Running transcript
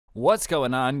What's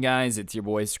going on, guys? It's your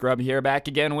boy Scrub here, back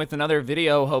again with another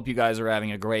video. Hope you guys are having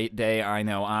a great day. I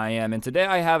know I am. And today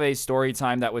I have a story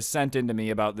time that was sent in to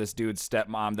me about this dude's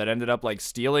stepmom that ended up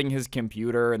stealing his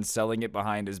computer and selling it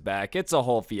behind his back. It's a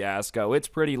whole fiasco. It's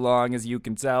pretty long, as you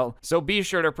can tell. So be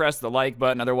sure to press the like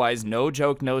button. Otherwise, no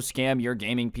joke, no scam, your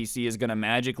gaming PC is gonna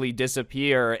magically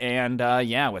disappear. And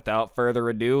yeah, without further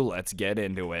ado, let's get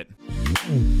into it.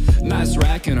 Nice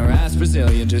rack and her ass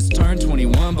Brazilian. Just turned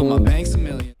 21, but my bank's a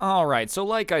million. Alright, so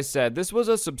like I said, this was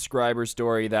a subscriber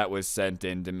story that was sent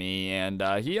in to me, and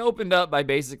he opened up by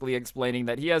basically explaining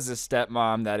that he has a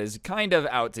stepmom that is kind of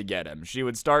out to get him. She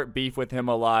would start beef with him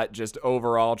a lot, just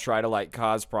overall try to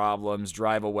cause problems,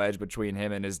 drive a wedge between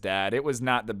him and his dad. It was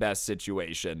not the best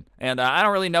situation. And I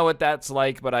don't really know what that's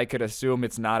like, but I could assume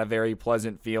it's not a very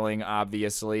pleasant feeling,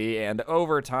 obviously. And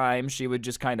over time, she would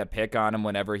just kind of pick on him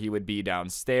whenever he would be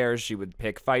downstairs. She would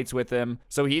pick fights with him,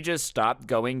 so he just stopped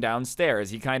going downstairs.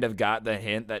 He kind of got the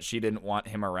hint that she didn't want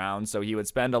him around, so he would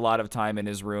spend a lot of time in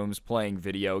his rooms playing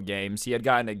video games. He had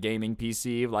gotten a gaming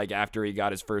PC, after he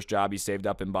got his first job, he saved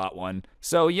up and bought one.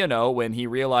 So, you know, when he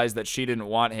realized that she didn't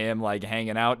want him,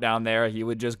 hanging out down there, he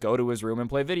would just go to his room and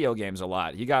play video games a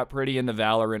lot. He got pretty into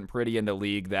Valorant, pretty into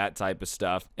League, that type of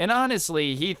stuff. And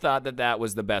honestly, he thought that that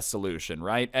was the best solution,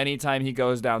 right? Anytime he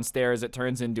goes downstairs, it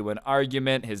turns into an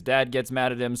argument. His dad gets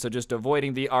mad at him, so just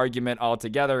avoiding the argument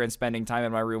altogether and spending time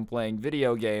in my room playing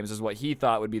video games is what he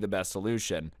thought would be the best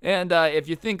solution. And if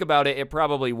you think about it, it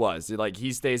probably was.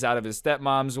 He stays out of his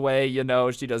stepmom's way, you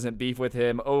know, she doesn't beef with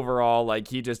him. Overall,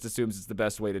 he just assumes it's the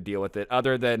best way to deal with it,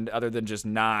 other than just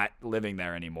not living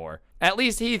there anymore. At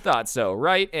least he thought so,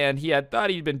 right? And he had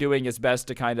thought he'd been doing his best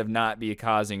to kind of not be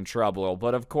causing trouble.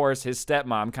 But of course, his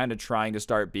stepmom, kind of trying to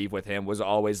start beef with him, was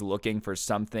always looking for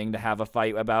something to have a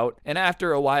fight about. And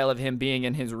after a while of him being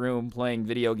in his room playing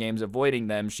video games, avoiding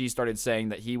them, she started saying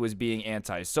that he was being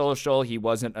antisocial. He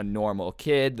wasn't a normal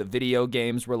kid. The video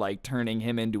games were turning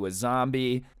him into a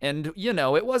zombie. And, you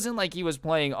know, it wasn't like he was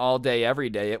playing all day,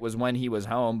 every day. It was when he was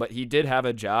home. But he did have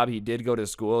a job. He did go to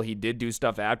school. He did do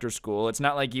stuff after school. It's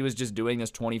not like he was just doing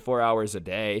this 24 hours a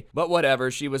day. But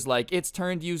whatever, she was like, it's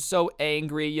turned you so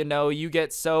angry, you know, you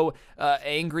get so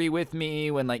angry with me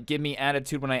when give me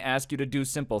attitude when I ask you to do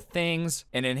simple things.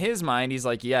 And in his mind, he's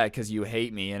like, yeah, because you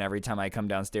hate me and every time I come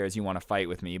downstairs you want to fight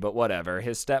with me. But whatever,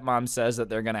 his stepmom says that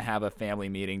they're gonna have a family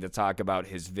meeting to talk about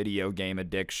his video game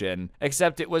addiction,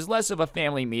 except it was less of a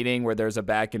family meeting where there's a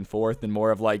back and forth and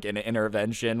more of an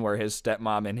intervention where his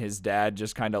stepmom and his dad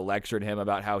just kind of lectured him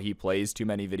about how he plays too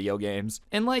many video games.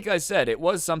 And like I said, it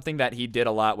was something that he did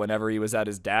a lot whenever he was at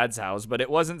his dad's house, but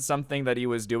it wasn't something that he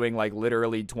was doing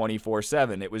literally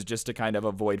 24/7. It was just to kind of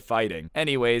avoid fighting.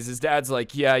 Anyways, his dad's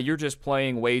like, yeah, you're just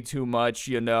playing way too much,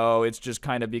 you know, it's just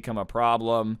kind of become a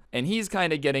problem. And he's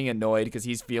kind of getting annoyed because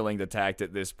he's feeling attacked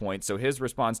at this point. So his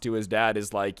response to his dad is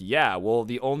yeah, well,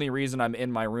 the only reason I'm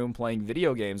in my room playing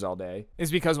video games all day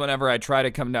is because whenever I try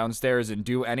to come downstairs and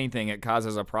do anything, it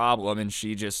causes a problem and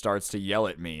she just starts to yell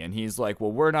at me. And he's like,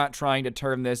 well, we're not trying to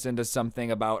turn this into something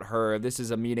about her. This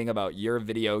is a meeting about your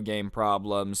video game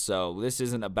problems, so this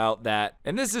isn't about that.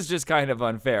 And this is just kind of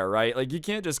unfair, right? You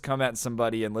can't just come at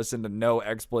somebody and listen to no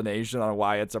explanation on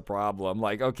why it's a problem.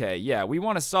 Okay, yeah, we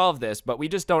want to solve this, but we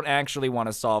just don't actually want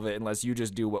to solve it unless you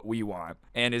just do what we want.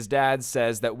 And his dad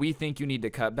says that we think you need to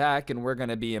cut back and we're going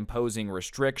to be imposing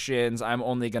restrictions. I'm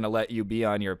only going to let you be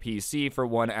on your PC for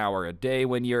 1 hour a day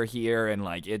when you're here, and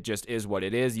it just is what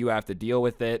it is. You have to deal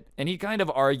with it. And he kind of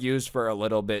argues for a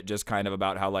little bit, just kind of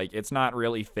about how it's not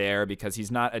really fair because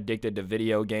he's not addicted to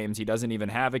video games. He doesn't even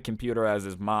have a computer as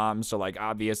his mom, so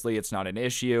obviously it's not an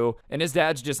issue. And his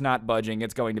dad's just not budging.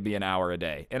 It's going to be 1 hour a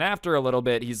day. And after a little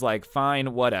bit, he's like,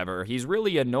 fine, whatever. He's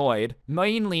really annoyed,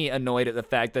 mainly annoyed at the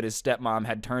fact that his stepmom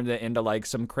had turned it into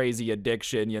some crazy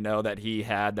addiction, you know, that he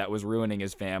had that was ruining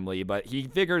his family. But he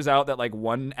figures out that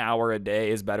 1 hour a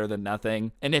day is better than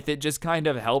nothing. And if it just kind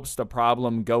of helps the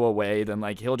problem go away, then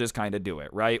he'll just kind of do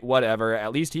it, right? Whatever.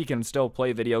 At least he can still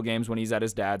play video games when he's at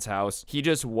his dad's house. He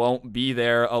just won't be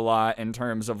there a lot in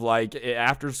terms of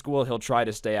after school, he'll try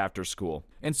to stay after school.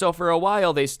 And so for a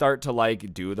while, they start to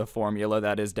do the formula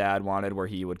that his dad wanted, where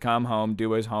he would come home,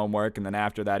 do his homework, and then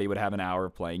after that, he would have 1 hour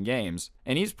playing games.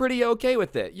 And he's pretty okay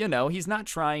with it. You know, he's not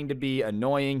trying to be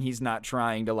annoying. He's not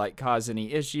trying to cause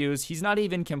any issues. He's not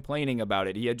even complaining about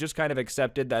it. He had just kind of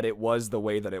accepted that it was the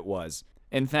way that it was.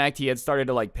 In fact, he had started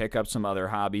to like pick up some other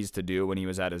hobbies to do when he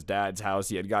was at his dad's house.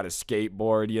 He had got a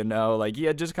skateboard, you know, like he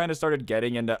had just kind of started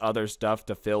getting into other stuff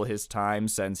to fill his time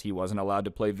since he wasn't allowed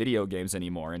to play video games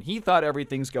anymore. And he thought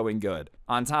everything's going good.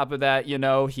 On top of that, you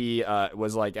know, he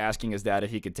was like asking his dad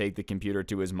if he could take the computer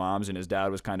to his mom's, and his dad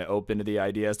was kind of open to the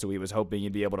idea, so he was hoping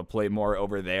he'd be able to play more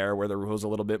over there where the rules a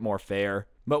little bit more fair.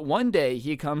 But one day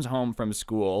he comes home from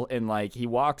school and like he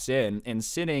walks in, and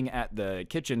sitting at the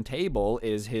kitchen table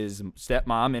is his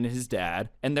stepmom and his dad,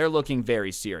 and they're looking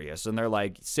very serious, and they're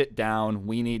like, sit down,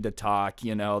 we need to talk,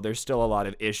 you know, there's still a lot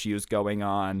of issues going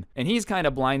on. And he's kind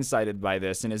of blindsided by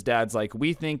this, and his dad's like,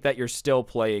 we think that you're still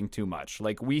playing too much.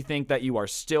 Like, we think that you are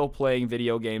still playing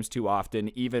video games too often.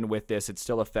 Even with this, it's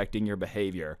still affecting your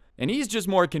behavior. And he's just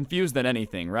more confused than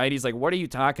anything, right? He's like, what are you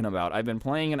talking about? I've been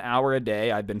playing an hour a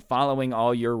day. I've been following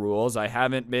all your rules. I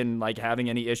haven't been like having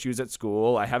any issues at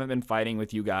school. I haven't been fighting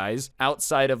with you guys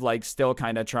outside of like still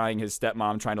kind of trying his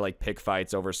stepmom trying to like pick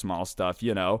fights over small stuff,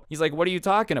 you know? He's like, what are you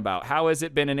talking about? How has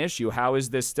it been an issue? How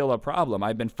is this still a problem?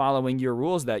 I've been following your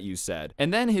rules that you said.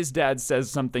 And then his dad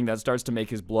says something that starts to make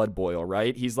his blood boil,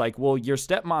 right? He's like, well, your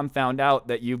stepmom found out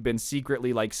that you've been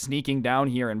secretly like sneaking down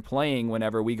here and playing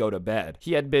whenever we go to bed.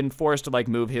 He had been forced to like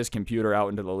move his computer out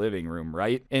into the living room,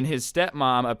 right? And his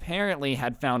stepmom apparently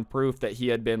had found proof that he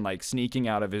had been like sneaking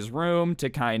out of his room to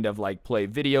kind of like play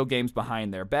video games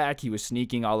behind their back. He was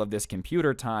sneaking all of this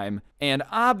computer time. And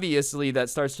obviously that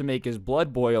starts to make his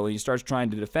blood boil, and he starts trying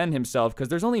to defend himself because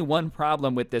there's only one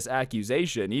problem with this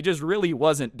accusation. He just really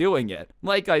wasn't doing it.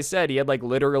 Like I said, he had like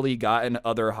literally gotten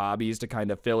other hobbies to kind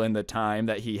of fill in the time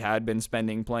that he had been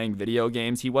spending playing video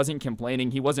games. He wasn't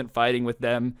complaining. He wasn't fighting with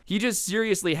them. He just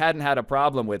seriously hadn't had a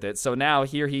problem with it. So now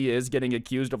here he is getting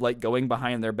accused of like going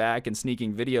behind their back and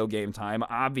sneaking video game time.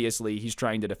 Obviously he's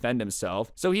trying to defend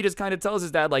himself. So he just kind of tells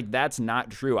his dad like, that's not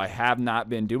true. I have not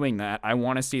been doing that. I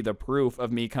want to see the proof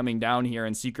of me coming down here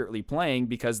and secretly playing,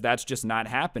 because that's just not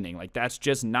happening. Like, that's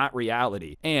just not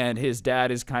reality. And his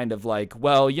dad is kind of like,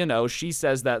 well, you know, she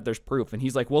says that there's proof. And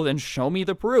he's like, well, then show me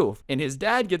the proof. And his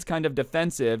dad gets kind of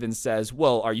defensive and says,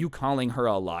 well, are you calling her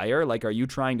a liar? Like, are you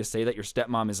trying to say that your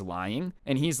stepmom is lying?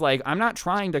 And he's like, I'm not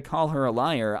trying to call her a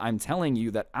liar. I'm telling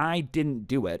you that I didn't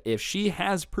do it. If she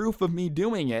has proof of me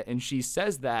doing it and she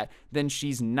says that, then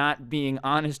she's not being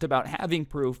honest about having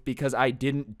proof, because I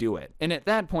didn't do it. And at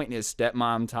that point, his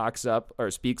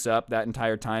stepmom speaks up. That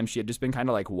entire time she had just been kind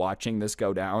of like watching this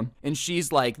go down, and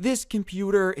she's like, this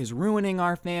computer is ruining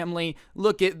our family.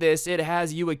 Look at this. It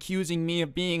has you accusing me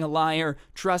of being a liar.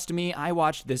 Trust me, I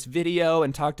watched this video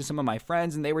and talked to some of my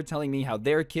friends, and they were telling me how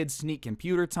their kids sneak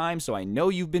computer time, so I know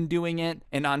you've been doing it.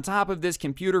 And on top of this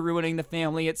computer ruining the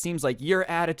family, it seems like your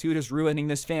attitude is ruining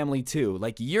this family too.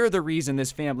 Like, you're the reason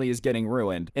this family is getting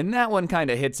ruined. And that one kind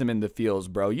of hits him in the feels,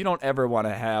 bro. You don't ever want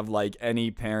to have like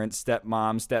any parent,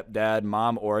 stepmom, stepdad,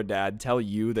 mom or dad tell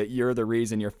you that you're the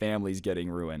reason your family's getting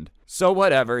ruined. So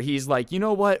whatever, he's like, you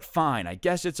know what, fine, I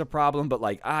guess it's a problem, but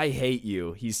like, I hate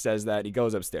you. He says that, he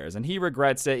goes upstairs, and he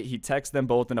regrets it. He texts them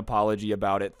both an apology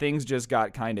about it. Things just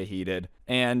got kind of heated.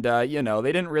 And, you know,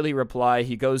 they didn't really reply.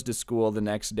 He goes to school the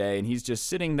next day, and he's just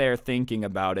sitting there thinking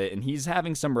about it, and he's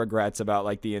having some regrets about,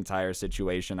 like, the entire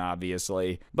situation,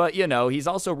 obviously. But, you know, he's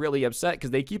also really upset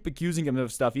because they keep accusing him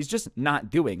of stuff he's just not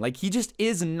doing. Like, he just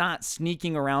is not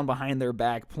sneaking around behind their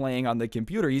back playing on the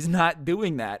computer. He's not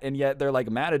doing that, and yet they're, like,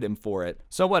 mad at him for it.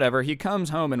 So whatever, he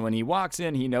comes home, and when he walks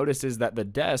in, he notices that the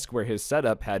desk where his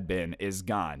setup had been is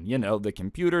gone. You know, the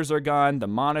computers are gone, the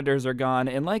monitors are gone,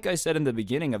 and like I said in the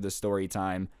beginning of the story time,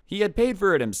 he had paid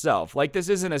for it himself. Like, this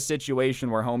isn't a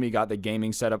situation where homie got the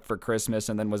gaming setup for Christmas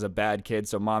and then was a bad kid,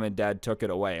 so mom and dad took it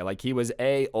away. Like, he was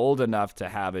old enough to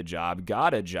have a job,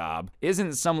 got a job,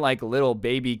 isn't some like little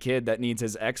baby kid that needs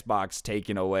his Xbox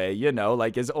taken away, you know,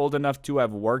 like is old enough to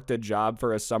have worked a job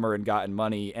for a summer and gotten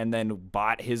money and then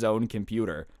bought his own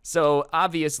computer. So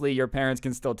obviously your parents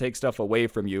can still take stuff away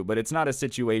from you, but it's not a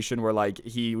situation where like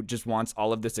he just wants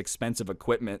all of this expensive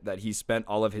equipment that he spent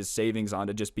all of his savings on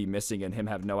to just be missing and him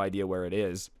have no idea where it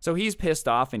is. So he's pissed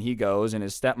off and he goes, and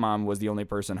his stepmom was the only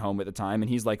person home at the time, and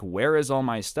he's like, where is all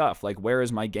my stuff? Like, where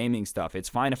is my gaming stuff? It's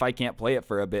fine if I can't play it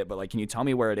for a bit, but like, can you tell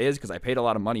me where it is? Because I paid a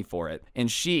lot of money for it. And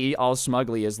she, all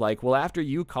smugly, is like, well, after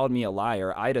you called me a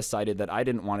liar, I decided that I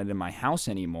didn't want it in my house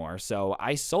anymore, so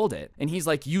I sold it. And he's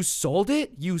like, you sold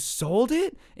it? You sold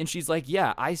it? And she's like,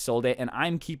 yeah, I sold it, and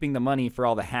I'm keeping the money for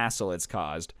all the hassle it's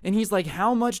caused. And he's like,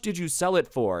 how much did you sell it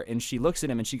for? And she looks at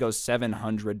him and she goes,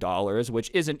 $700, which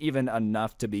isn't isn't even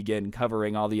enough to begin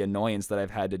covering all the annoyance that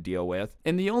I've had to deal with.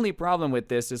 And the only problem with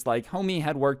this is like homie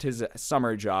had worked his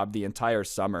summer job the entire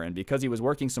summer, and because he was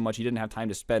working so much, he didn't have time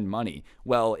to spend money.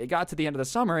 Well, it got to the end of the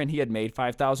summer and he had made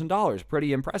 $5,000.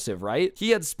 Pretty impressive, right? He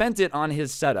had spent it on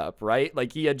his setup, right?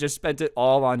 Like he had just spent it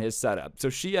all on his setup. So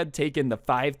she had taken the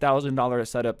 $5,000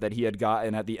 setup that he had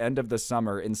gotten at the end of the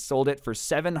summer and sold it for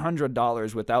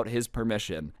 $700 without his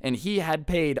permission. And he had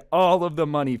paid all of the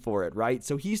money for it, right?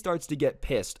 So he starts to get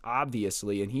pissed,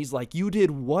 obviously, and he's like, you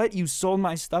did what? You sold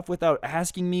my stuff without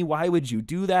asking me? Why would you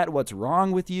do that? What's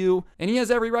wrong with you? And he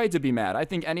has every right to be mad. I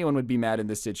think anyone would be mad in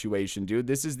this situation, dude.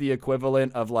 This is the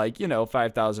equivalent of like, you know,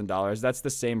 $5,000. That's the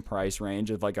same price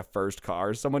range of like a first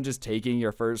car. Someone just taking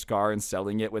your first car and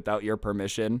selling it without your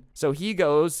permission. So he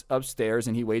goes upstairs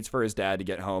and he waits for his dad to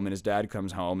get home, and his dad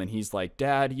comes home and he's like,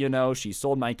 Dad, you know, she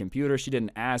sold my computer. She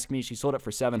didn't ask me. She sold it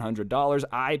for $700.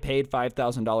 I paid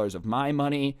 $5,000 of my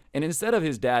money. And instead of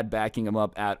his dad backing him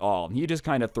up at all, he just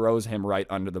kind of throws him right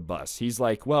under the bus. He's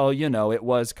like, well, you know, it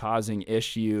was causing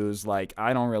issues. Like,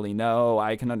 I don't really know.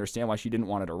 I can understand why she didn't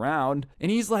want it around.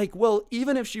 And he's like, well,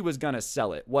 even if she was going to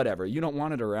sell it, whatever, you don't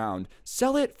want it around,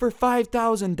 sell it for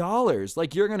 $5,000.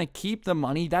 Like, you're going to keep the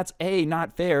money. That's A,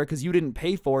 not fair because you didn't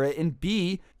pay for it. And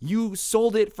B, you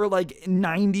sold it for like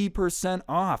 90%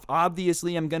 off.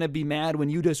 Obviously, I'm going to be mad when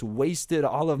you just wasted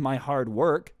all of my hard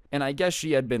work. And I guess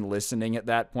she had been listening at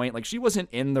that point. Like, she wasn't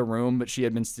in the room, but she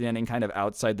had been standing kind of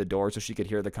outside the door so she could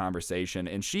hear the conversation.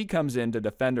 And she comes in to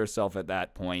defend herself at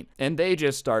that point, and they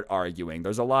just start arguing.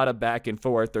 There's a lot of back and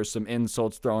forth. There's some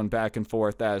insults thrown back and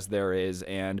forth as there is.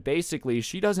 And basically,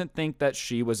 she doesn't think that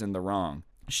she was in the wrong.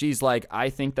 She's like, I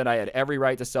think that I had every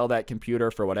right to sell that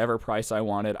computer for whatever price I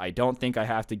wanted. I don't think I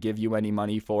have to give you any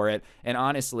money for it. And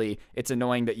honestly, it's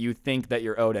annoying that you think that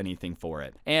you're owed anything for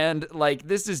it. And like,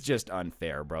 this is just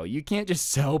unfair, bro. You can't just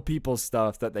sell people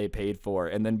stuff that they paid for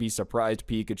and then be surprised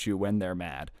Pikachu when they're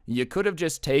mad. You could have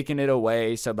just taken it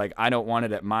away, said like, I don't want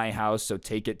it at my house, so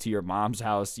take it to your mom's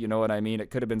house. You know what I mean? It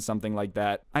could have been something like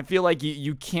that. I feel like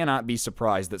you cannot be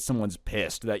surprised that someone's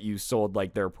pissed that you sold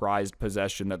like their prized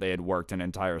possession that they had worked an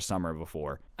entire summer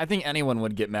before. I think anyone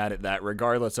would get mad at that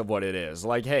regardless of what it is.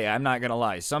 Like, hey, I'm not gonna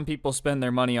lie, some people spend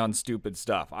their money on stupid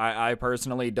stuff. I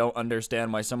personally don't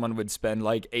understand why someone would spend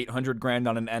like 800 grand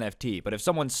on an NFT, but if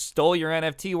someone stole your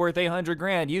NFT worth 800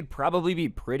 grand, you'd probably be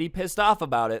pretty pissed off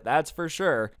about it, that's for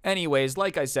sure. Anyways,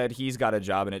 like I said, he's got a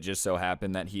job and it just so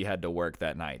happened that he had to work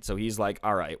that night. So he's like,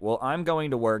 all right, well, I'm going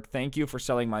to work. Thank you for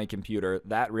selling my computer.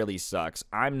 That really sucks.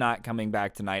 I'm not coming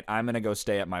back tonight. I'm gonna go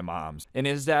stay at my mom's. And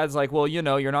his dad's like, well, you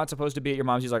know, you're not supposed to be at your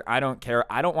mom's. He's like, I don't care.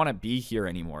 I don't want to be here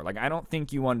anymore. Like, I don't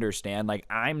think you understand. Like,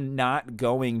 I'm not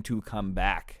going to come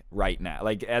back right now.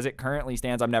 Like, as it currently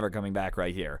stands, I'm never coming back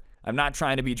right here. I'm not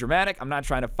trying to be dramatic. I'm not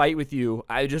trying to fight with you.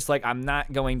 I'm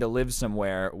not going to live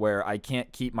somewhere where I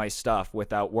can't keep my stuff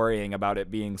without worrying about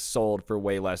it being sold for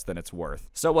way less than it's worth.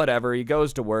 So whatever, he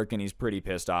goes to work and he's pretty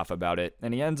pissed off about it.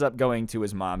 And he ends up going to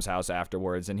his mom's house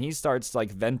afterwards and he starts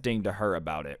like venting to her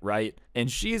about it, right?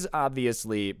 And she's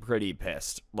obviously pretty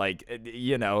pissed. Like,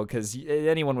 you know, because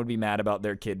anyone would be mad about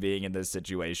their kid being in this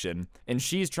situation. And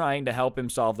she's trying to help him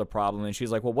solve the problem. And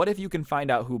she's like, well, what if you can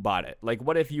find out who bought it? Like,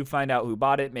 what if you find out who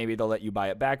bought it? Maybe they'll let you buy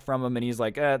it back from him. And he's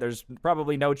like, there's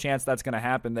probably no chance that's gonna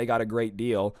happen. They got a great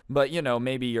deal, but you know,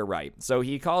 maybe you're right. So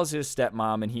he calls his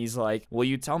stepmom and he's like, will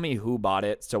you tell me who bought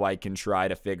it so I can try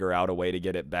to figure out a way to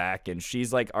get it back? And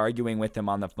she's like arguing with him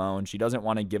on the phone. She doesn't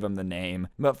want to give him the name,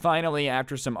 but finally,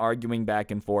 after some arguing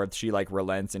back and forth, she like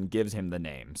relents and gives him the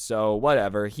name. So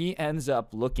whatever, he ends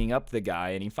up looking up the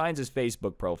guy and he finds his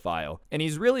Facebook profile and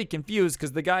he's really confused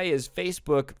because the guy is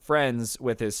Facebook friends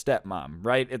with his stepmom,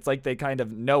 right? It's like they kind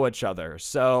of know each other.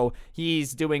 So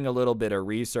he's doing a little bit of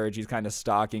research. He's kind of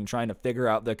stalking, trying to figure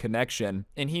out the connection.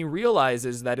 And he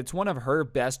realizes that it's one of her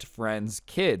best friend's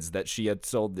kids that she had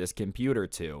sold this computer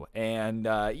to. And,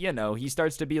 you know, he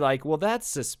starts to be like, well, that's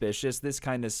suspicious. This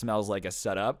kind of smells like a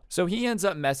setup. So he ends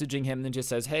up messaging him and just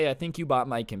says, hey, I think you bought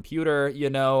my computer. You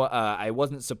know, I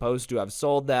wasn't supposed to have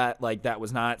sold that. Like, that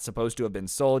was not supposed to have been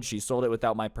sold. She sold it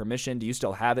without my permission. Do you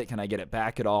still have it? Can I get it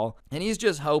back at all? And he's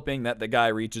just hoping that the guy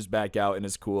reaches back out and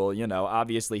is cool. You know,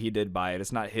 obviously he did buy it.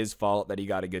 It's not his fault that he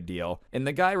got a good deal. And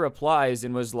the guy replies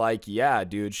and was like, yeah,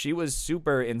 dude, she was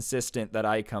super insistent that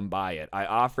I come buy it. I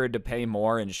offered to pay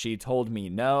more and she told me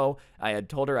no. I had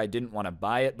told her I didn't want to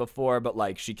buy it before, but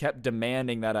like she kept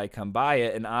demanding that I come buy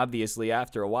it. And obviously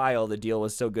after a while, the deal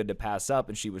was so good to pass up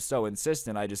and she was so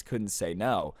insistent, I just couldn't say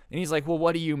no. And he's like, well,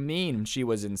 what do you mean she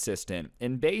was insistent?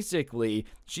 And basically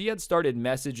she had started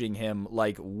messaging him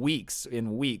like weeks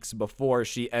before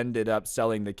she ended up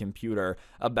selling during the computer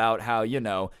about how,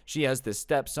 she has this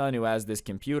stepson who has this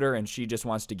computer and she just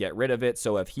wants to get rid of it.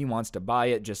 So if he wants to buy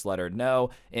it, just let her know.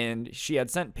 And she had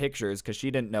sent pictures because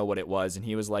she didn't know what it was. And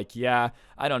he was like, yeah,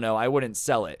 I don't know, I wouldn't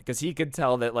sell it, because he could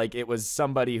tell that like it was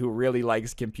somebody who really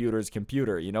likes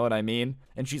computer, you know what I mean?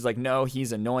 And she's like, no,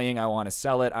 he's annoying, I want to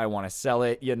sell it,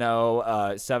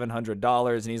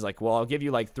 $700. And he's like, well, I'll give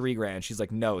you like $3,000. She's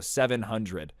like, no,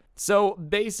 700. So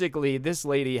basically, this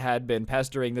lady had been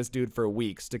pestering this dude for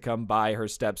weeks to come buy her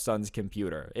stepson's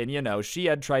computer. And, she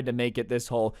had tried to make it this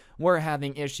whole, we're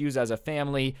having issues as a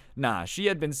family. Nah, she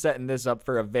had been setting this up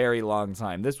for a very long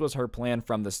time. This was her plan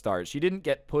from the start. She didn't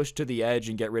get pushed to the edge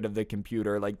and get rid of the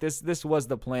computer. Like, this was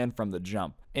the plan from the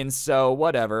jump. And so,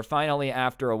 whatever, finally,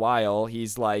 after a while,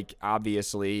 he's like,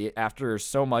 obviously, after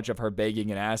so much of her begging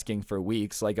and asking for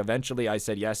weeks, like, eventually I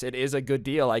said, yes, it is a good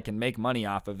deal. I can make money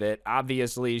off of it.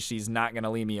 Obviously, she's not going to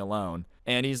leave me alone.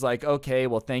 And he's like, okay,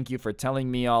 well, thank you for telling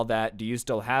me all that. Do you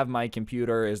still have my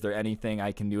computer? Is there anything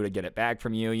I can do to get it back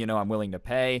from you? I'm willing to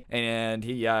pay. And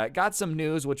he got some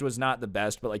news, which was not the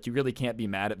best, but like, you really can't be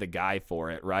mad at the guy for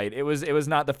it, right? It was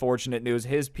not the fortunate news.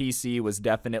 His PC was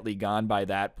definitely gone by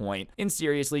that point. And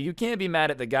seriously, you can't be mad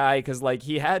at the guy because like,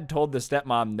 he had told the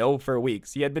stepmom no for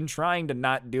weeks. He had been trying to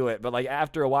not do it, but like,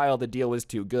 after a while, the deal was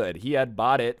too good. He had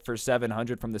bought it for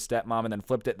 700 from the stepmom and then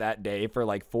flipped it that day for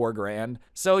like $4,000.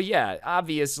 So yeah,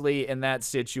 obviously, in that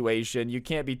situation, you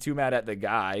can't be too mad at the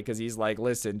guy because he's like,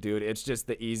 listen, dude, it's just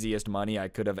the easiest money I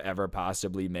could have ever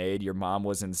possibly made. Your mom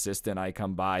was insistent I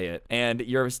come buy it. And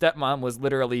your stepmom was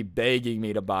literally begging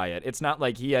me to buy it. It's not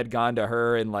like he had gone to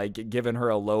her and like given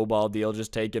her a lowball deal,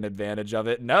 just taking advantage of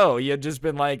it. No, he had just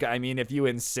been like, I mean, if you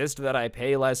insist that I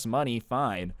pay less money,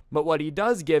 fine. But what he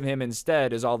does give him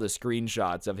instead is all the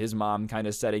screenshots of his mom kind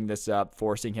of setting this up,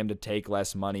 forcing him to take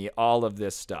less money, all of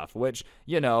this stuff, which,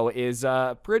 is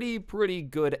pretty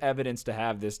good evidence to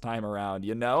have this time around,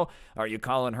 Are you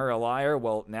calling her a liar?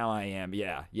 Well, now I am.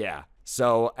 Yeah.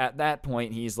 So at that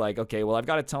point, he's like, okay, well, I've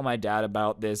got to tell my dad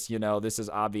about this. This is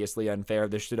obviously unfair.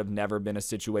 This should have never been a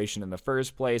situation in the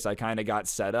first place. I kind of got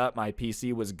set up. My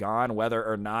PC was gone, whether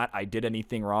or not I did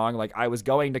anything wrong. Like, I was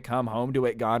going to come home to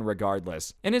it gone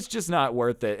regardless. And it's just not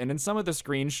worth it. And in some of the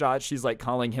screenshots, she's like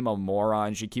calling him a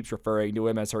moron. She keeps referring to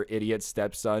him as her idiot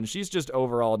stepson. She's just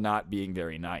overall not being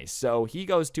very nice. So he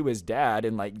goes to his dad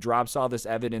and like drops all this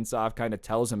evidence off, kind of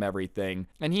tells him everything.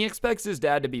 And he expects his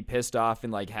dad to be pissed off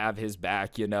and like have his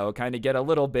back, kind of get a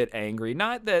little bit angry.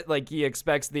 Not that like he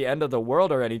expects the end of the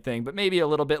world or anything, but maybe a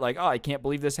little bit like, oh, I can't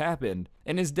believe this happened.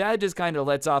 And his dad just kind of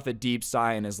lets off a deep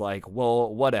sigh and is like,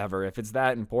 well, whatever. If it's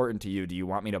that important to you, do you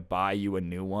want me to buy you a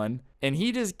new one? And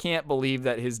he just can't believe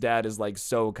that his dad is like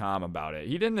so calm about it.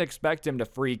 He didn't expect him to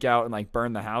freak out and like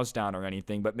burn the house down or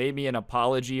anything, but maybe an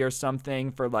apology or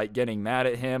something for like getting mad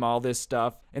at him, all this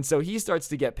stuff. And so he starts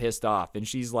to get pissed off, and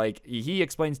she's like, he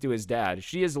explains to his dad,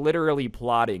 she is literally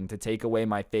plotting to take away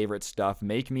my favorite stuff,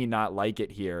 make me not like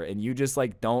it here, and you just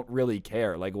like don't really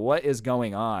care. Like, what is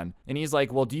going on? And he's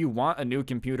like, well, do you want a new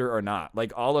computer or not?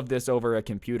 Like, all of this over a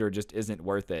computer just isn't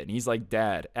worth it. And he's like,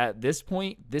 Dad, at this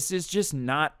point, this is just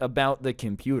not about the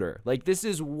computer. Like, this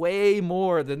is way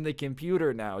more than the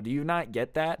computer now. Do you not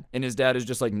get that? And his dad is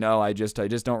just like, no, I just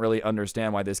don't really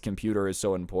understand why this computer is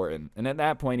so important. And at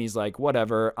that point, he's like,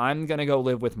 whatever, I'm gonna go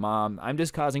live with mom. I'm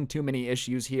just causing too many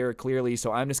issues here, clearly,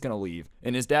 so I'm just gonna leave.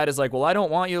 And his dad is like, well, I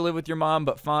don't want you to live with your mom,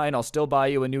 but fine, I'll still buy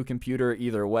you a new computer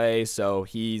either way. So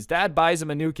his dad buys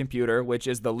him a new computer, which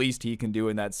is the least he can do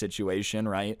in that situation,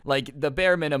 right? Like, the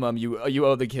bare minimum, you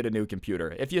owe the kid a new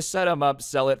computer. If you set him up,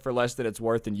 sell it for less than it's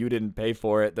worth, and you didn't pay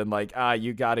for it, then like,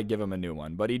 you gotta give him a new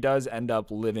one. But he does end up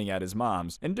living at his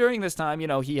mom's. And during this time,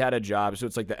 he had a job, so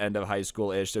it's like the end of high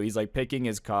school-ish, so he's like picking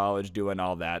his college, doing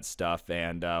all that stuff.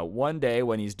 And one day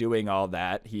when he's doing all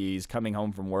that, he's coming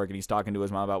home from work and he's talking to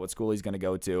his mom about what school he's gonna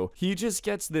go to. He just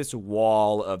gets this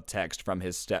wall of text from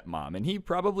his stepmom, and he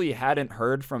probably hadn't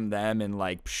heard from them in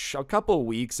like a couple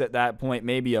weeks at that point,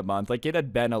 maybe a month. Like, it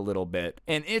had been a little bit.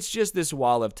 And it's just this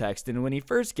wall of text, and when he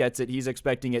first gets it, he's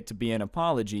expecting it to be an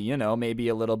apology, maybe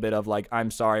a little bit of like,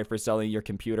 I'm sorry for selling your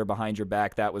computer behind your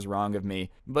back, that was wrong of me.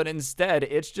 But instead,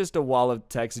 it's just a wall of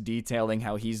text detailing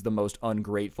how he's the most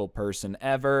ungrateful person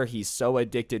ever. He's so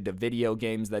addicted to video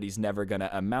games that he's never gonna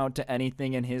amount to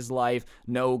anything in his life.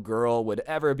 No girl would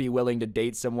ever be willing to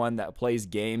date someone that plays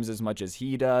games as much as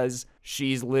he does.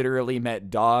 She's literally met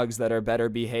dogs that are better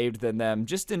behaved than them.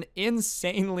 Just an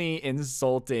insanely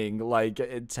insulting,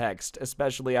 like, text,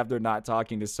 especially after not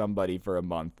talking to somebody for a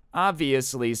month.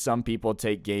 Obviously, some people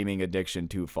take gaming addiction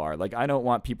too far. Like, I don't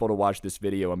want people to watch this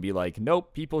video and be like,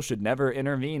 nope, people should never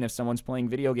intervene if someone's playing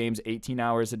video games 18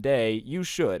 hours a day. You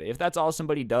should. If that's all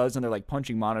somebody does and they're like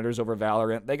punching monitors over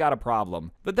Valorant, they got a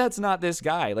problem. But that's not this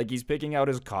guy. Like, he's picking out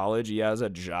his college, he has a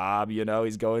job, you know,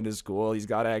 he's going to school, he's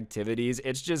got activities.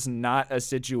 It's just not a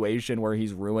situation where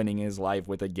he's ruining his life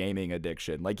with a gaming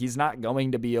addiction. Like, he's not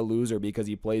going to be a loser because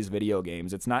he plays video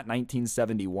games. It's not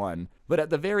 1971. But at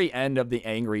the very end of the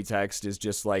angry text is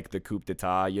just like the coup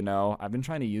d'etat, you know? I've been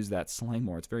trying to use that slang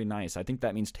more. It's very nice. I think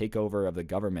that means takeover of the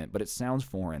government, but it sounds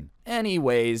foreign.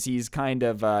 Anyways, he's kind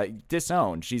of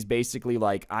disowned. She's basically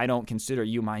like, I don't consider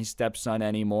you my stepson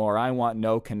anymore. I want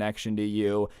no connection to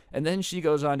you. And then she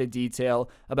goes on to detail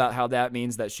about how that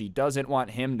means that she doesn't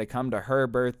want him to come to her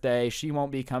birthday. She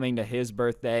won't be coming to his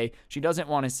birthday. She doesn't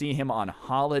want to see him on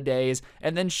holidays.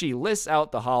 And then she lists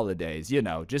out the holidays, you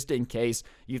know, just in case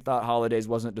you thought holidays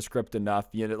wasn't descriptive enough.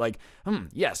 You know, like,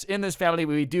 yes, in this family,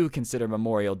 we do consider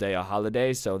Memorial Day a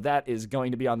holiday. So that is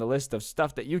going to be on the list of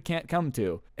stuff that you can't come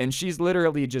to. And she's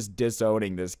literally just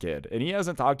disowning this kid. And he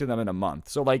hasn't talked to them in a month.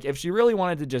 So, like, if she really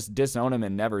wanted to just disown him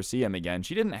and never see him again,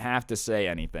 she didn't have to say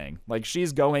anything. Like,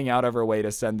 she's going out of her way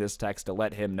to send this text to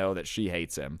let him know that she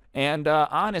hates him. And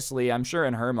honestly, I'm sure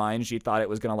in her mind, she thought it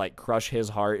was going to, like, crush his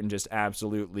heart and just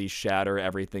absolutely shatter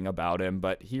everything about him.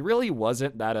 But he really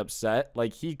wasn't that upset.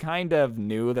 Like, he kind of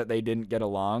knew that they didn't get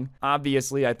along.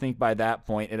 Obviously, I think by that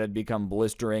point, it had become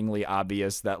blisteringly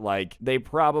obvious that, like, they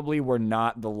probably were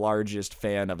not the largest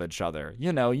fan of each other.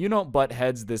 You know, you don't butt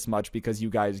heads this much because you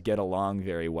guys get along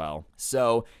very well.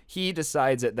 So he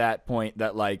decides at that point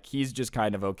that, like, he's just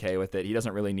kind of okay with it. He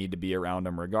doesn't really need to be around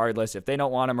him regardless. If they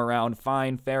don't want him around,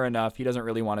 fine, fair enough. He doesn't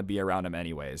really want to be around him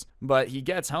anyways. But he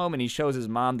gets home and he shows his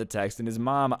mom the text, and his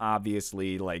mom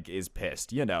obviously, like, is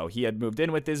pissed. You know, he had moved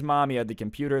in with his mom, he had the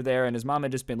computer there, and his mom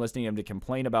had just been listening to him to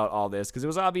complain about all this because it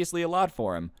was obviously a lot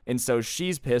for him. And so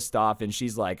she's pissed off and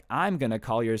she's like, I'm gonna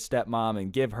call your stepmom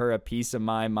and give her a piece of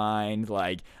my mind.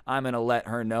 Like, I'm gonna let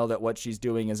her know that what she's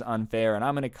doing is unfair, and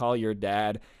I'm gonna call your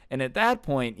dad. And at that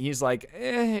point, he's like,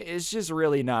 it's just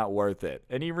really not worth it.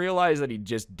 And he realized that he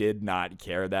just did not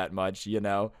care that much, you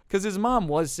know? Because his mom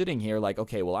was sitting here like,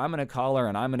 okay, well, I'm going to call her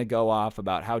and I'm going to go off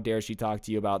about how dare she talk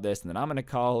to you about this. And then I'm going to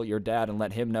call your dad and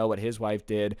let him know what his wife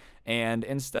did. And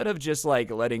instead of just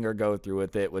like letting her go through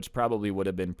with it, which probably would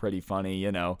have been pretty funny,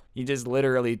 you know, he just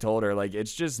literally told her, like,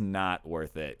 it's just not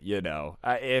worth it, you know?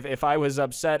 If I was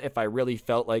upset, if I really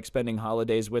felt like spending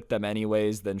holidays with them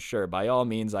anyways, then sure, by all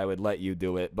means, I would let you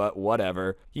do it. But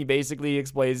whatever. He basically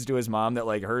explains to his mom that,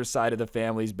 like, her side of the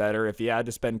family's better. If he had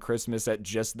to spend Christmas at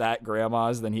just that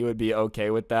grandma's, then he would be okay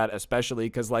with that, especially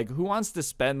because, like, who wants to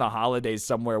spend the holidays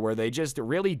somewhere where they just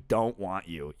really don't want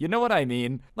you? You know what I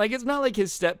mean? Like, it's not like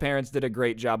his step-parents did a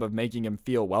great job of making him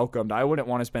feel welcomed. I wouldn't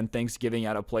want to spend Thanksgiving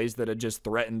at a place that had just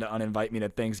threatened to uninvite me to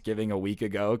Thanksgiving a week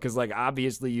ago, because, like,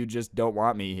 obviously you just don't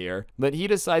want me here. But he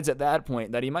decides at that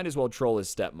point that he might as well troll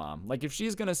his stepmom. Like, if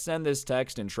she's gonna send this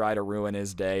text and try to ruin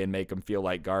his day and make him feel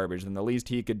like garbage, then the least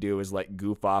he could do is like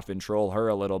goof off and troll her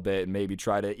a little bit and maybe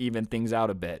try to even things out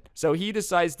a bit. So he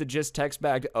decides to just text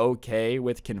back okay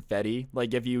with confetti.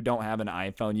 Like, if you don't have an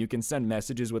iPhone, you can send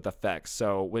messages with effects.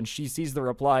 So when she sees the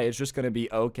reply, it's just going to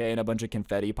be okay and a bunch of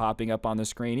confetti popping up on the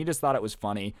screen. He just thought it was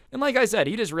funny. And like I said,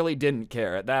 he just really didn't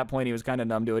care. At that point, he was kind of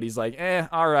numb to it. He's like,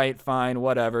 all right, fine,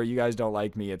 whatever. You guys don't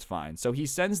like me, it's fine. So he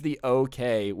sends the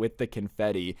okay with the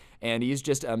confetti, and he's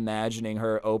just imagining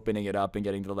her opening it up and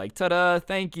getting to like, ta-da,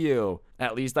 thank you.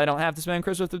 At least I don't have to spend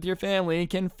Christmas with your family.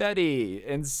 Confetti.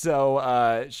 And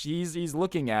so he's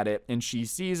looking at it, and she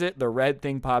sees it. The red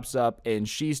thing pops up, and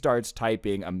she starts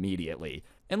typing immediately.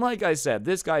 And like I said,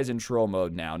 this guy's in troll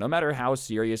mode now. No matter how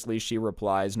seriously she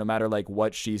replies, no matter like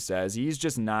what she says, he's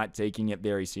just not taking it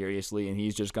very seriously, and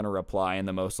he's just gonna reply in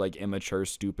the most like immature,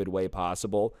 stupid way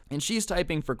possible. And she's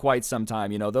typing for quite some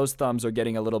time. You know, those thumbs are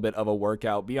getting a little bit of a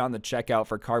workout. Be on the checkout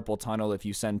for carpal tunnel if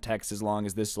you send texts as long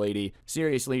as this lady.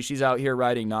 Seriously, she's out here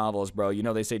writing novels, bro. You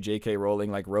know, they say J.K. Rowling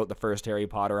like wrote the first Harry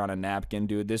Potter on a napkin,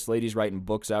 dude. This lady's writing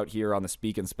books out here on the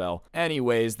speak and spell.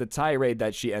 Anyways, the tirade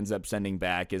that she ends up sending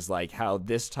back is like how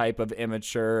this type of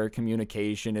immature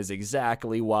communication is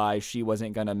exactly why she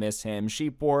wasn't gonna miss him. She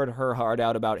poured her heart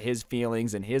out about his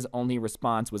feelings, and his only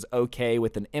response was okay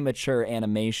with an immature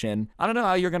animation. I don't know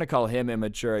how you're gonna call him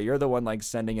immature. You're the one like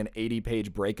sending an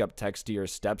 80-page breakup text to your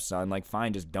stepson. Like,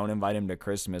 fine, just don't invite him to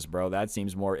Christmas, bro. That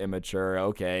seems more immature,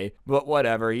 okay. But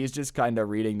whatever, he's just kind of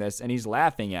reading this and he's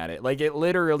laughing at it. Like, it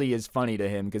literally is funny to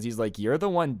him because he's like, you're the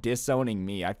one disowning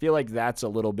me. I feel like that's a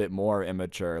little bit more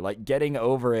immature. Like, getting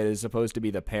over it is supposed to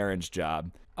be the parent's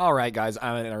job. Alright guys,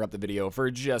 I'm going to interrupt the video for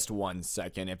just 1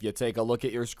 second. If you take a look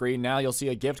at your screen now, you'll see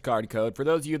a gift card code. For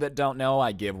those of you that don't know,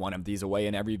 I give one of these away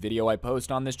in every video I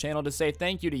post on this channel to say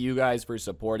thank you to you guys for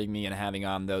supporting me and having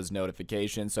on those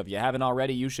notifications. So if you haven't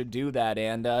already, you should do that.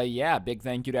 And yeah, big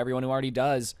thank you to everyone who already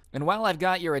does. And while I've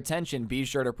got your attention, be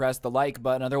sure to press the like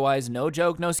button. Otherwise, no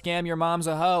joke, no scam, your mom's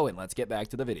a hoe. And let's get back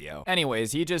to the video.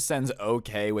 Anyways, he just sends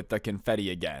okay with the confetti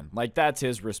again. Like, that's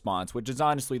his response, which is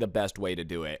honestly the best way to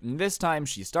do it. And this time,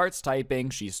 she starts typing,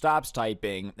 she stops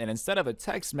typing, and instead of a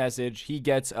text message, he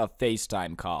gets a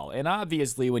FaceTime call. And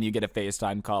obviously, when you get a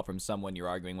FaceTime call from someone you're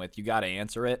arguing with, you gotta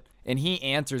answer it. And he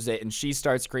answers it, and she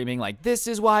starts screaming like, "This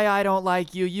is why I don't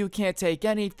like you. You can't take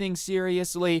anything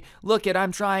seriously. Look it,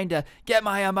 I'm trying to get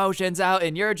my emotions out,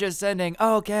 and you're just sending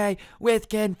okay with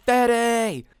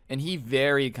confetti." And he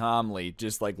very calmly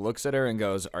just like looks at her and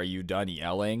goes, "Are you done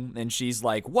yelling?" And she's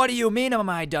like, "What do you mean am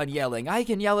I done yelling? I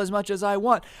can yell as much as I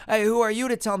want. Hey, who are you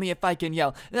to tell me if I can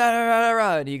yell?"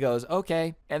 And he goes,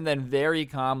 "Okay." And then very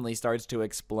calmly starts to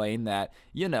explain that,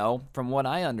 you know, from what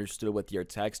I understood with your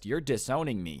text, you're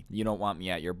disowning me. You don't want me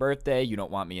at your birthday. You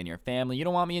don't want me in your family. You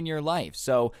don't want me in your life.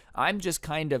 So I'm just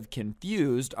kind of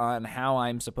confused on how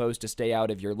I'm supposed to stay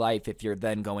out of your life if you're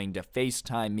then going to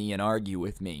FaceTime me and argue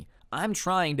with me. I'm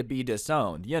trying to be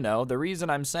disowned, you know. The reason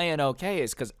I'm saying okay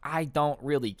is because I don't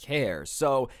really care.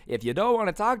 So if you don't want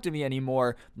to talk to me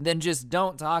anymore, then just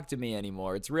don't talk to me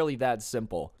anymore. It's really that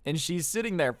simple. And she's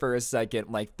sitting there for a second,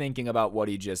 like thinking about what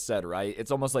he just said, right?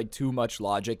 It's almost like too much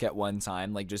logic at one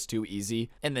time, like just too easy.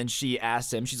 And then she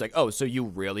asks him, she's like, "Oh, so you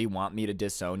really want me to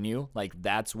disown you? Like,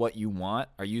 that's what you want?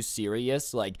 Are you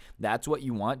serious? Like, that's what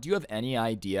you want? Do you have any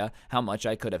idea how much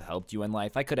I could have helped you in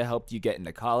life? I could have helped you get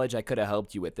into college. I could have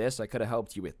helped you with this. I could have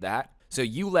helped you with that. So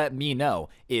you let me know,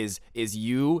 is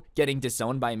you getting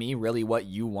disowned by me really what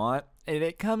you want?" And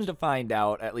it comes to find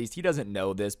out, at least he doesn't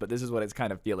know this, but this is what it's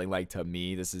kind of feeling like to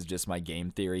me. This is just my game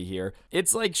theory here.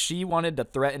 It's like she wanted to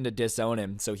threaten to disown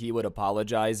him so he would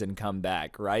apologize and come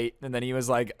back, right? And then he was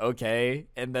like, "Okay."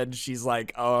 And then she's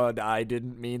like, "Oh, I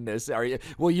didn't mean this. Are you?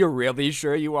 Well, you're really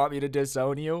sure you want me to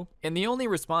disown you?" And the only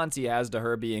response he has to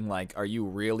her being like, "Are you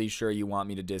really sure you want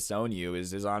me to disown you?"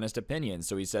 is his honest opinion.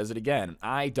 So he says it again.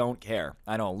 "I don't care.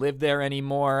 I don't live there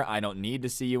anymore. I don't need to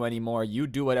see you anymore. You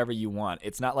do whatever you want.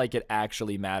 It's not like it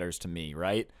actually matters to me,"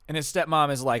 right? And his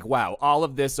stepmom is like, "Wow, all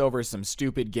of this over some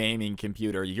stupid gaming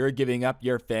computer. You're giving up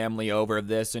your family over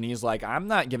this." And he's like, "I'm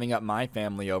not giving up my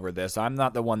family over this. I'm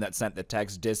not the one that sent the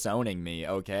text disowning me,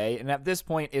 okay?" And at this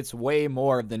point, it's way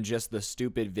more than just the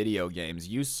stupid video games.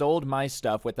 You sold my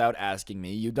stuff without asking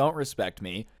me. You don't respect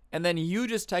me. And then you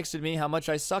just texted me how much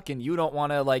I suck and you don't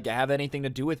want to, like, have anything to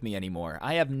do with me anymore.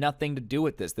 I have nothing to do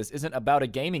with this. This isn't about a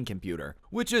gaming computer.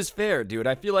 Which is fair, dude.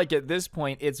 I feel like at this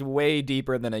point, it's way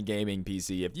deeper than a gaming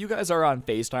PC. If you guys are on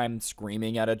FaceTime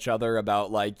screaming at each other about,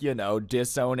 like, you know,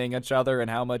 disowning each other and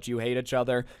how much you hate each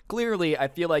other, clearly, I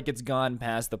feel like it's gone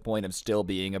past the point of still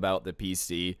being about the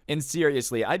PC. And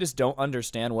seriously, I just don't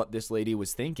understand what this lady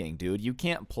was thinking, dude. You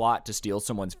can't plot to steal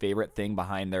someone's favorite thing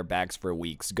behind their backs for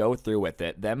weeks. Go through with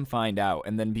it. Them find out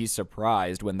and then be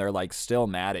surprised when they're like still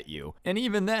mad at you. And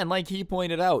even then, like he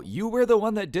pointed out, you were the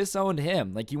one that disowned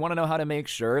him. Like, you want to know how to make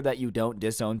sure that you don't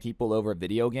disown people over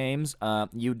video games?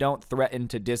 You don't threaten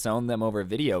to disown them over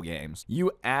video games.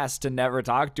 You asked to never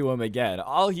talk to him again.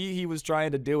 All he was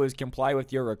trying to do is comply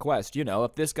with your request. You know,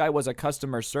 if this guy was a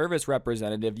customer service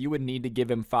representative, you would need to give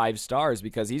him 5 stars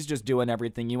because he's just doing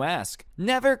everything you ask.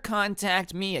 "Never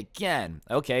contact me again."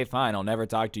 Okay, fine, I'll never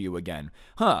talk to you again.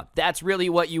 Huh, that's really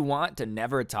what you want, to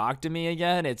never talk to me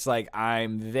again? It's like,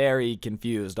 I'm very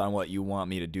confused on what you want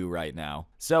me to do right now.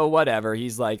 So whatever,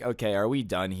 he's like, "Okay, are we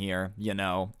done here?" You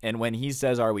know, and when he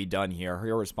says, "Are we done here?"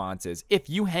 her response is, "If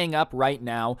you hang up right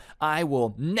now, I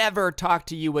will never talk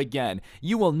to you again.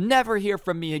 You will never hear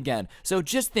from me again. So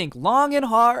just think long and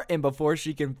hard." And before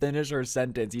she can finish her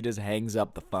sentence, he just hangs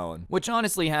up the phone. Which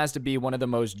honestly has to be one of the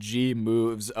most G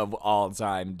moves of all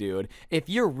time, dude. If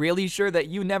you're really sure that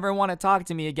you never want to talk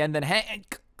to me again, then hang...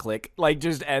 click. Like,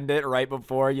 just end it right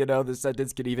before, you know, the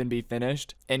sentence could even be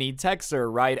finished. And he texts her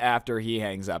right after he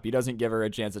hangs up. He doesn't give her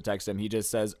a chance to text him. He just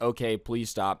says, "Okay,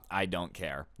 please stop. I don't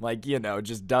care." Like, you know,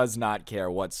 just does not care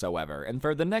whatsoever. And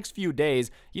for the next few days,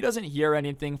 he doesn't hear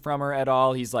anything from her at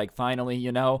all. He's like, finally,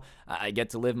 you know, I get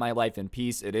to live my life in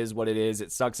peace. It is what it is.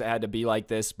 It sucks it had to be like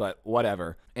this, but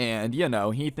whatever. And, you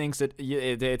know, he thinks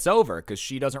it's over because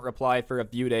she doesn't reply for a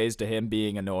few days to him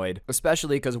being annoyed.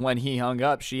 Especially because when he hung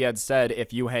up, she had said,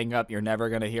 if you hang up, you're never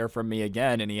going to hear from me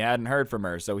again. And he hadn't heard from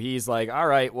her. So he's like, all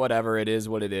right, whatever, it is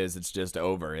what it is. It's just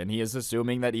over. And he is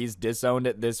assuming that he's disowned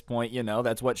at this point. You know,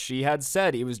 that's what she had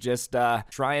said. He was just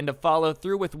trying to follow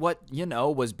through with what, you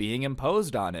know, was being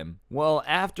imposed on him. Well,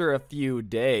 after a few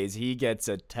days, he gets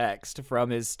a text from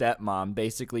his stepmom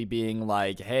basically being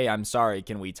like, hey, I'm sorry,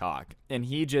 can we talk? And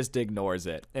he just ignores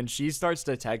it. And she starts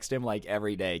to text him like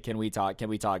every day, can we talk,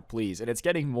 please? And it's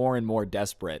getting more and more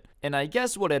desperate. And I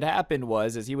guess what had happened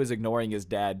was he was ignoring his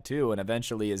dad too, and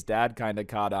eventually his dad kind of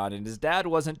caught on, and his dad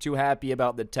wasn't too happy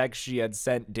about the text she had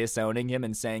sent disowning him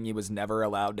and saying he was never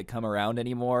allowed to come around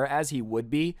anymore, as he would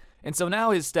be. And so now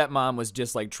his stepmom was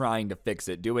just like trying to fix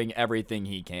it, doing everything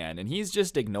he can, and he's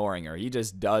just ignoring her. He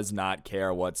just does not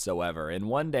care whatsoever. And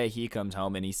one day he comes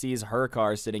home and he sees her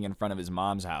car sitting in front of his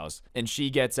mom's house, and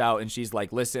she gets out and she's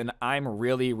like, listen, I'm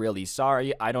really, really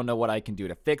sorry. I don't know what I can do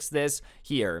to fix this.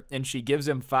 Here. And she gives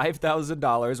him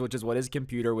 $5,000, which is what his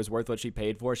computer was worth, what she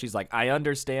paid for. She's like, I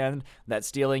understand that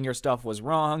stealing your stuff was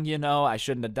wrong, you know, I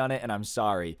shouldn't have done it, and I'm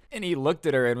sorry. And he looked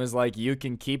at her and was like, you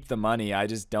can keep the money, I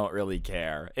just don't really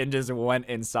care. And just went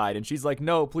inside, and she's like,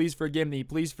 no, please forgive me,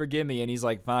 and he's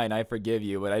like, fine, I forgive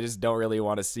you, but I just don't really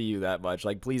want to see you that much,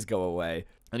 like, please go away.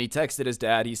 And he texted his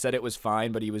dad. He said it was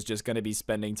fine, but he was just going to be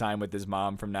spending time with his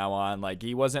mom from now on. Like,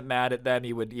 he wasn't mad at them.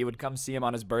 He would come see him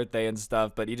on his birthday and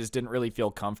stuff, but he just didn't really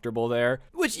feel comfortable there.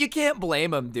 Which you can't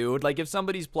blame him, dude. Like, if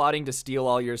somebody's plotting to steal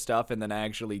all your stuff and then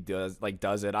actually does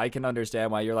it, I can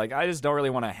understand why you're like, I just don't really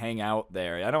want to hang out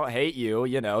there. I don't hate you,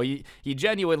 you know. He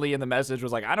genuinely in the message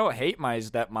was like, I don't hate my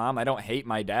stepmom. I don't hate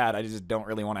my dad. I just don't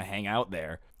really want to hang out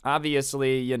there.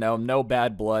 Obviously, you know, no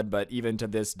bad blood, but even to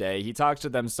this day, he talks to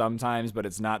them sometimes, but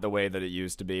it's not the way that it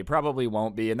used to be. Probably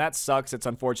won't be, and that sucks. It's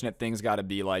unfortunate things gotta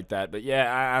be like that, but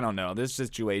yeah, I don't know. This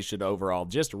situation overall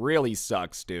just really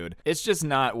sucks, dude. It's just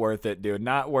not worth it, dude.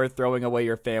 Not worth throwing away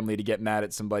your family to get mad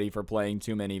at somebody for playing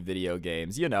too many video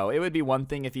games. You know, it would be one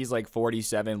thing if he's like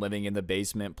 47 living in the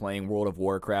basement playing World of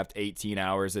Warcraft 18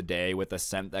 hours a day with a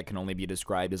scent that can only be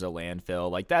described as a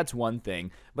landfill. Like, that's one thing.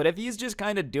 But if he's just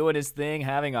kind of doing his thing,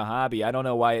 having a hobby, I don't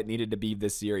know why it needed to be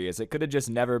this serious. It could have just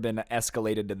never been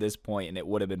escalated to this point and it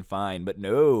would have been fine, but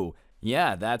no.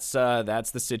 Yeah, that's the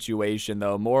situation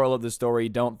though. Moral of the story,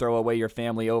 don't throw away your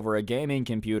family over a gaming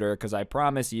computer, because I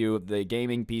promise you the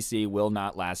gaming PC will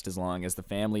not last as long as the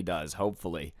family does,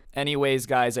 hopefully. Anyways,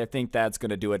 guys, I think that's going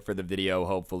to do it for the video.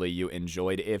 Hopefully you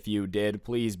enjoyed. If you did,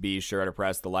 please be sure to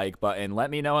press the like button. Let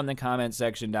me know in the comment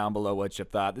section down below what you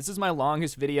thought. This is my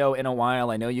longest video in a while.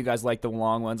 I know you guys like the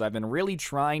long ones. I've been really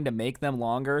trying to make them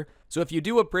longer. So if you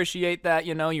do appreciate that,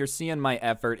 you know, you're seeing my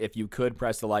effort. If you could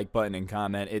press the like button and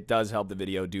comment, it does help the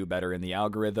video do better in the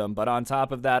algorithm. But on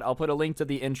top of that, I'll put a link to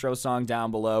the intro song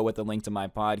down below with a link to my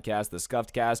podcast, The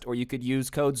Scuffed Cast, or you could use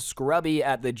code SCRUBBY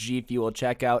at the G Fuel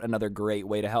checkout. Another great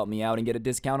way to help me out and get a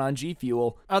discount on G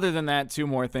Fuel. Other than that, two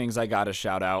more things I gotta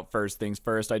shout out. First things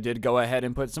first, I did go ahead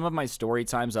and put some of my story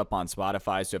times up on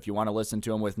Spotify, so if you want to listen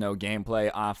to them with no gameplay,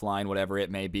 offline, whatever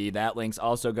it may be, that link's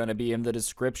also going to be in the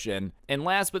description. And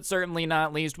last but certainly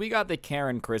not least, we got the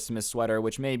Karen Christmas sweater,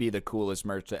 which may be the coolest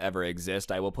merch to ever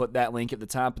exist. I will put that link at the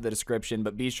top of the description,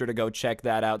 but be sure to go check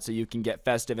that out so you can get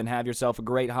festive and have yourself a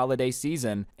great holiday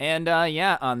season. And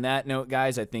yeah, on that note,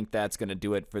 guys, I think that's going to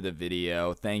do it for the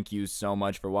video. Thank you so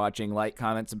much for watching. Like,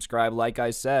 comment, subscribe. Like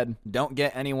I said, don't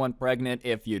get anyone pregnant.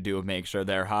 If you do, make sure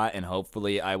they're hot, and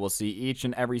hopefully I will see each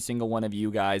and every single one of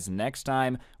you guys next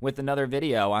time with another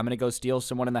video. I'm going to go steal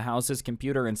someone in the house's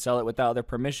computer and sell it without their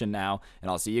permission now, and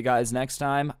I'll see you guys next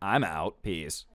time. I'm out. Peace.